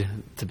agreed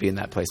to be in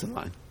that place in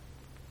line.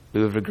 We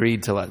would have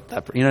agreed to let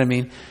that, you know what I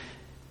mean?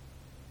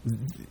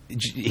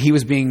 He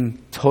was being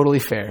totally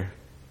fair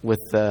with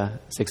the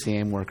 6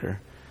 a.m. worker.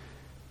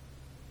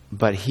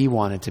 But he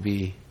wanted to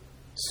be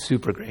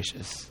super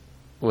gracious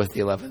with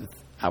the 11th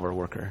hour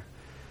worker.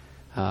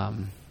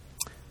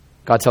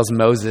 God tells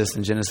Moses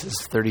in Genesis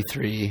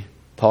 33,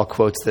 Paul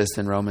quotes this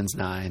in Romans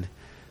 9,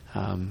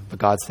 but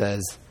God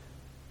says,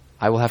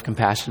 "I will have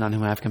compassion on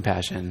whom I have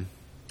compassion,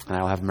 and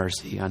I will have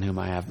mercy on whom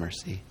I have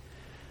mercy."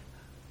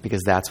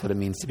 Because that's what it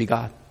means to be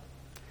God.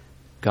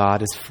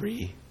 God is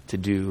free to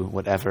do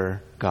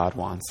whatever God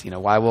wants.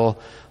 Why will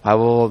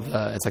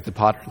it's like the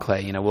potter and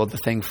clay, will the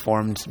thing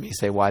formed to me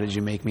say, why did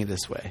you make me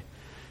this way?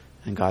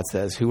 And God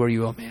says, who are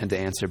you, O man, to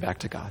answer back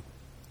to God?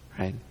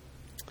 Right?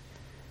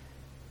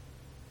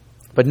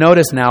 But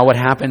notice now what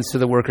happens to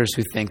the workers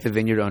who think the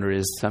vineyard owner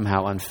is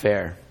somehow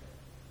unfair.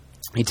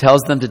 He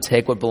tells them to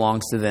take what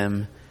belongs to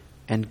them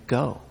and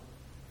go.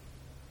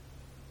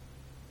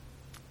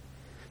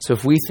 So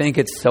if we think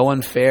it's so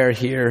unfair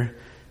here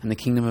in the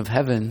kingdom of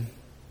heaven,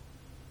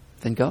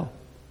 then go.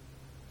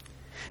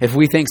 If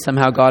we think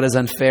somehow God is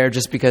unfair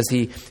just because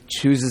he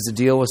chooses to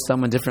deal with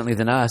someone differently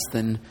than us,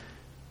 then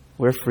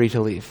we're free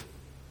to leave.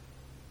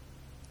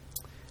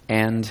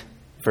 And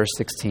verse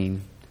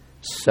 16,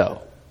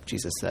 so,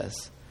 Jesus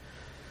says.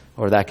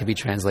 Or that could be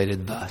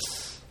translated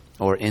thus,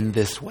 or in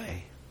this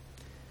way.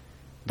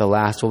 The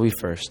last will be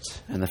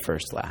first, and the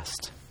first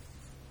last.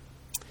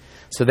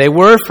 So they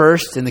were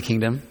first in the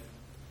kingdom.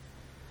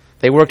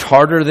 They worked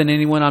harder than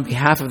anyone on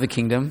behalf of the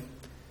kingdom.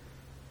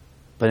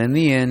 But in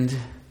the end,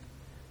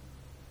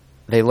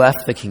 they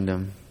left the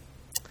kingdom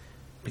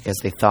because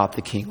they thought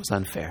the king was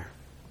unfair.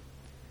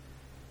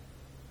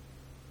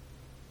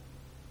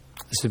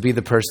 This would be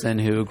the person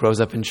who grows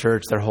up in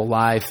church their whole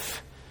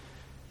life,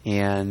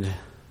 and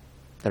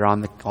they're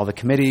on all the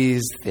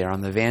committees, they're on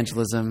the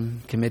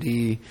evangelism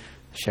committee,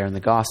 sharing the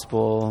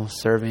gospel,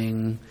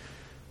 serving.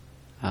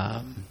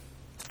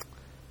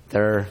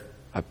 They're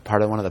a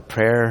part of one of the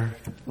prayer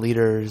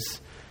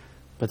leaders.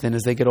 But then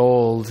as they get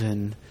old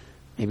and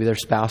maybe their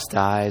spouse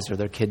dies or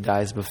their kid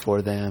dies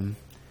before them,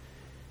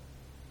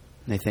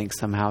 and they think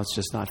somehow it's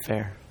just not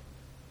fair.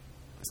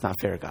 It's not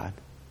fair, God.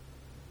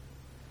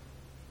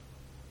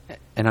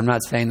 And I'm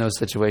not saying those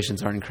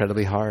situations aren't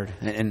incredibly hard.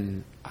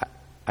 And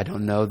I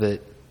don't know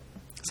that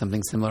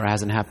something similar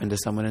hasn't happened to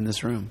someone in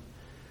this room.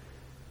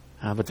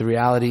 But the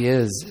reality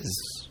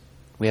is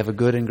we have a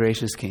good and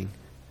gracious King.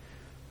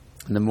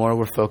 And the more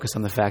we're focused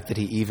on the fact that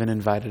he even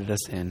invited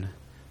us in,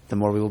 the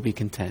more we will be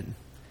content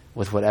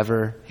with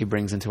whatever he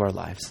brings into our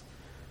lives.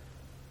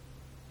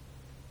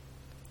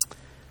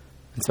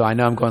 And so I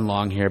know I'm going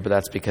long here, but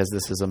that's because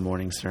this is a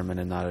morning sermon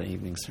and not an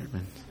evening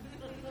sermon.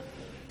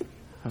 I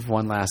have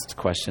one last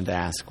question to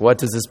ask. What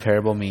does this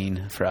parable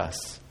mean for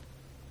us?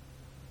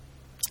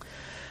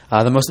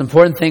 The most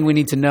important thing we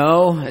need to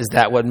know is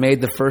that what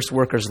made the first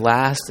workers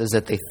last is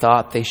that they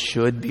thought they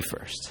should be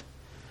first.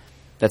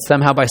 That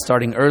somehow by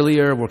starting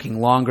earlier, working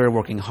longer,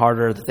 working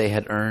harder, that they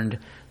had earned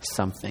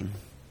something.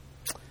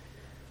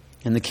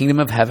 In the kingdom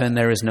of heaven,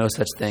 there is no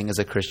such thing as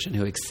a Christian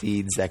who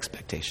exceeds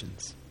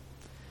expectations.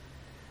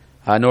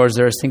 Nor is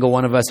there a single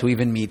one of us who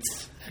even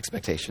meets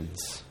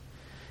expectations.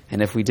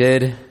 And if we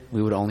did,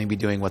 we would only be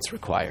doing what's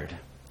required.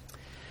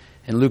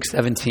 In Luke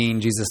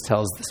 17, Jesus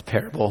tells this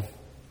parable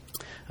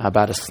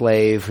about a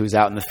slave who's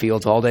out in the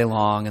fields all day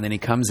long, and then he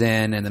comes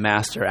in and the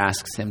master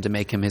asks him to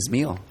make him his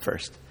meal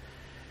first.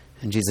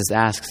 And Jesus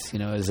asks,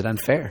 is it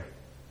unfair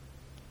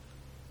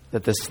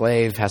that this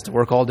slave has to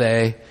work all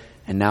day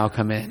and now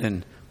come in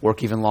and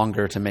work even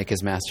longer to make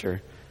his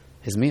master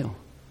his meal?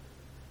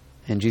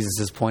 And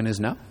Jesus' point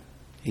is no,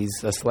 he's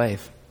a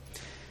slave.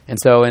 And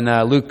so in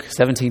Luke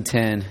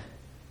 17:10,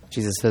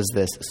 Jesus says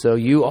this, so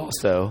you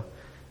also,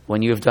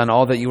 when you have done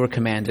all that you were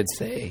commanded,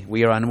 say,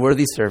 we are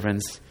unworthy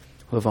servants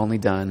who have only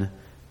done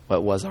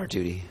what was our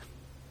duty.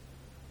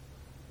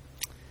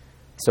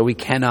 So we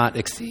cannot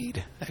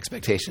exceed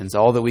expectations.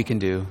 All that we can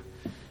do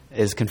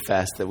is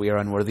confess that we are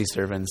unworthy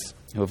servants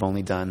who have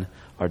only done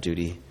our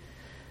duty.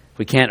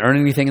 We can't earn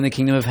anything in the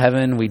kingdom of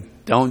heaven. We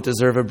don't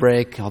deserve a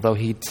break, although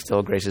he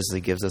still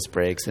graciously gives us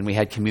breaks. And we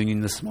had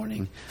communion this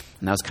morning,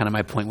 and that was kind of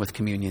my point with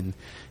communion.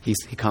 He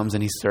comes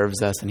and he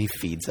serves us and he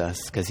feeds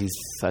us because he's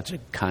such a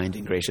kind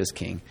and gracious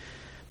king,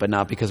 but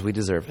not because we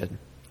deserve it.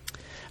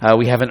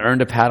 We haven't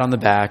earned a pat on the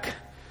back.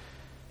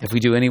 If we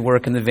do any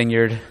work in the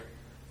vineyard,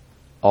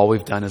 all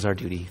we've done is our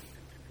duty.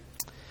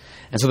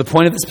 And so the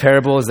point of this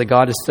parable is that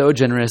God is so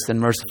generous and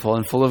merciful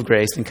and full of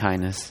grace and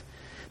kindness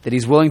that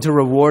he's willing to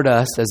reward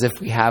us as if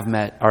we have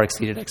met our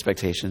exceeded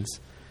expectations,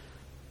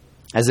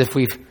 as if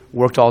we've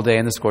worked all day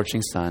in the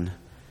scorching sun,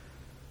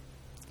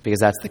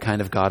 because that's the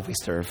kind of God we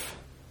serve.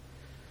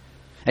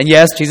 And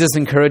yes, Jesus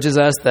encourages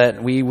us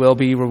that we will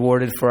be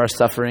rewarded for our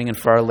suffering and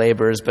for our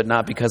labors, but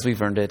not because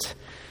we've earned it,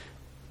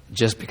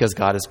 just because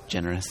God is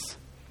generous.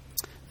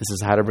 This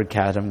is Heidelberg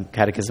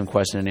Catechism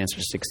question and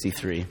answer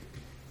 63.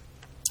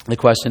 The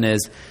question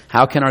is,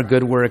 how can our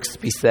good works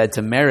be said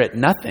to merit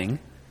nothing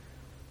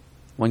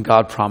when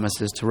God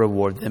promises to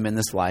reward them in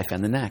this life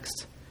and the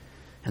next?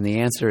 And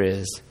the answer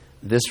is,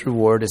 this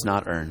reward is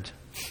not earned.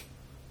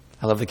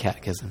 I love the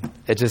Catechism.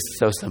 It's just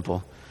so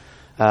simple.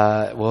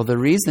 Well, the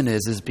reason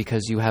is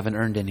because you haven't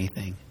earned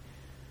anything,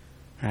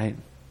 right?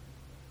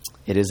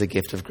 It is a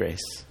gift of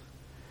grace.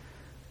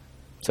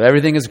 So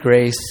everything is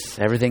grace.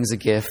 Everything's a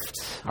gift.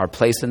 Our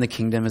place in the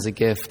kingdom is a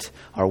gift.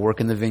 Our work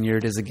in the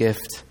vineyard is a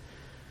gift.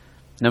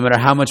 No matter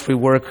how much we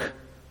work,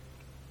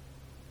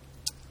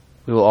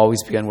 we will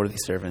always be unworthy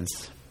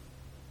servants.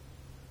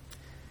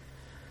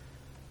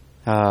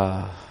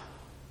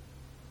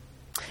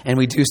 And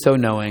we do so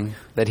knowing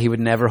that he would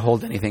never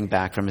hold anything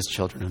back from his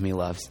children whom he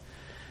loves.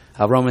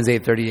 Romans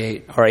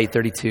 8:38 or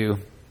 8:32,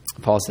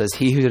 Paul says,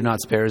 "He who did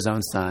not spare his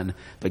own son,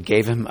 but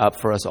gave him up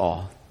for us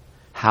all,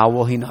 how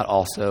will he not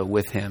also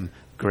with him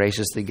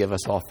graciously give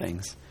us all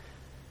things?"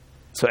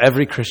 So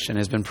every Christian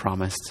has been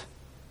promised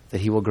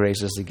that he will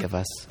graciously give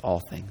us all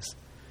things.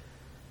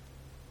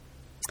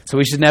 So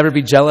we should never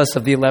be jealous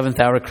of the 11th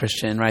hour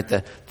Christian, right?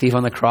 The thief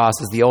on the cross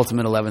is the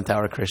ultimate 11th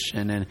hour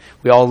Christian, and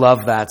we all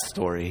love that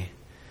story.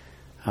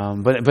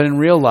 But in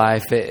real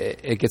life,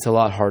 it gets a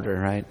lot harder,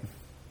 right?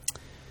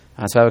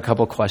 So I have a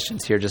couple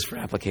questions here just for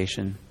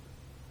application.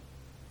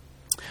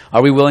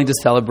 Are we willing to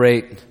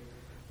celebrate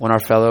when our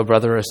fellow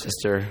brother or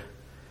sister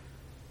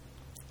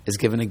is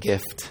given a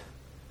gift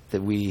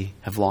that we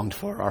have longed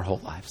for our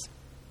whole lives?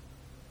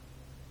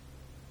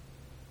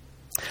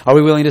 Are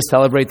we willing to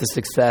celebrate the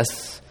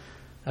success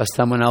of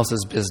someone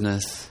else's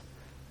business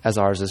as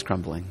ours is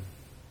crumbling?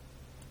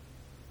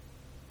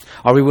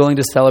 Are we willing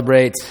to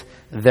celebrate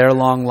their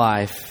long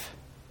life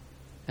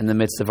in the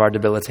midst of our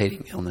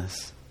debilitating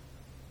illness?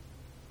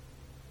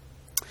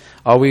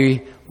 Are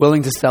we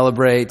willing to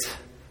celebrate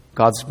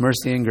God's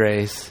mercy and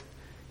grace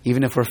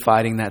even if we're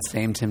fighting that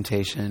same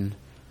temptation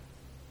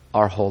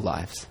our whole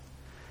lives?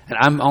 And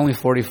I'm only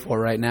 44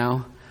 right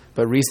now,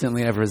 but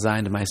recently I've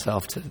resigned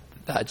myself to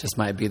that just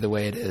might be the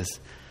way it is.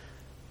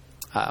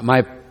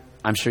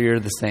 I'm sure you're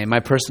the same. My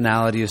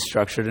personality is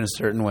structured in a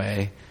certain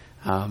way.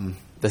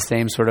 The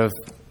same sort of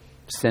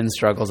sin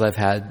struggles I've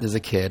had as a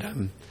kid.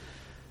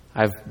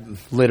 I've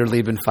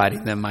literally been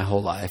fighting them my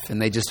whole life,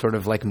 and they just sort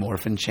of like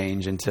morph and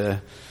change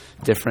into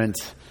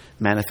different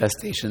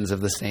manifestations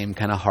of the same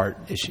kind of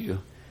heart issue.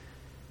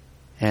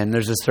 And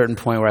there's a certain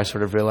point where I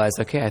sort of realized,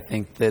 okay, I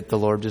think that the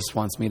Lord just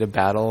wants me to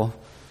battle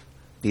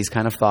these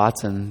kind of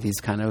thoughts and these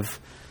kind of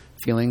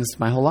feelings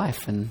my whole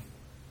life, and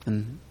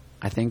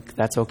I think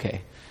that's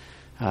okay.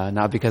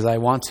 Not because I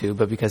want to,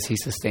 but because he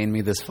sustained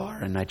me this far,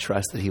 and I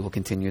trust that he will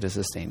continue to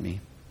sustain me.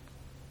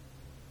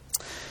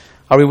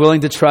 Are we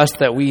willing to trust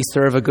that we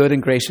serve a good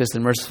and gracious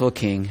and merciful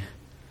King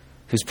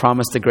who's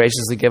promised to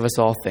graciously give us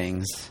all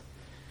things,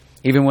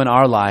 even when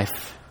our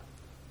life,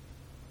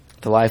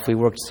 the life we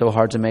worked so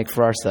hard to make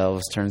for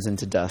ourselves, turns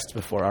into dust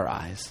before our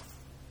eyes?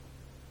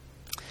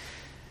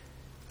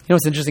 You know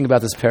what's interesting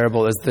about this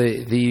parable is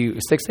the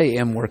 6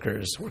 a.m.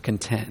 workers were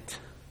content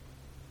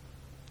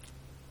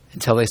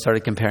until they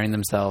started comparing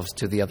themselves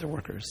to the other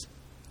workers.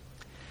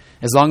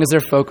 As long as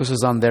their focus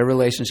was on their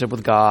relationship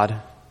with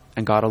God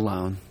and God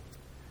alone,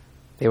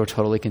 they were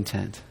totally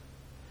content.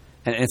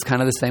 And it's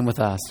kind of the same with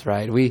us,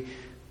 right? We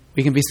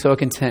can be so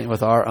content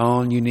with our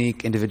own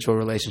unique individual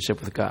relationship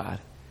with God.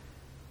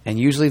 And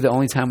usually the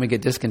only time we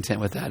get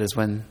discontent with that is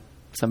when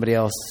somebody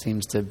else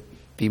seems to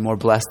be more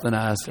blessed than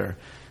us, or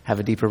have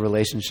a deeper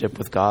relationship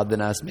with God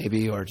than us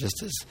maybe, or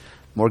just is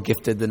more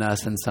gifted than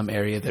us in some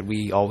area that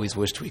we always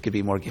wished we could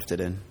be more gifted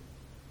in.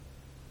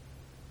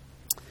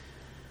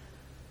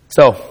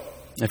 So,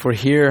 if we're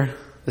here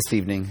this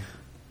evening,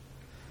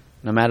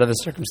 no matter the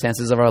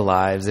circumstances of our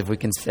lives, if we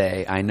can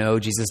say, I know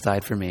Jesus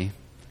died for me.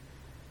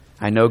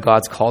 I know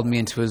God's called me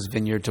into his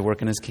vineyard to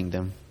work in his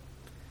kingdom.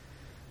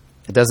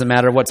 It doesn't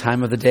matter what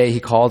time of the day he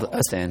called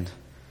us in.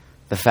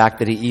 The fact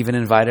that he even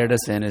invited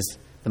us in is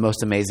the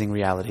most amazing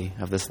reality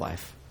of this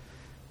life,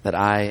 that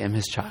I am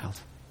his child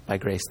by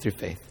grace through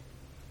faith.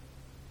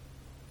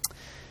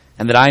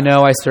 And that I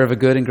know I serve a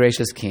good and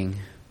gracious King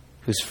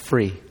who's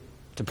free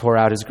to pour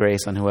out his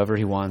grace on whoever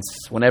he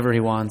wants, whenever he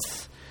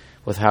wants,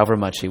 with however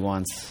much he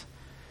wants.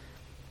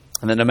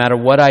 And that no matter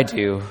what I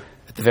do,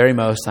 at the very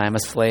most, I am a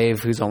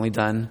slave who's only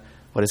done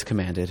what is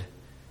commanded.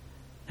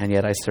 And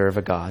yet I serve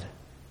a God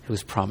who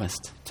has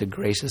promised to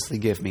graciously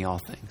give me all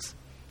things.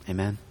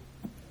 Amen.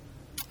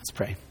 Let's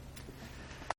pray.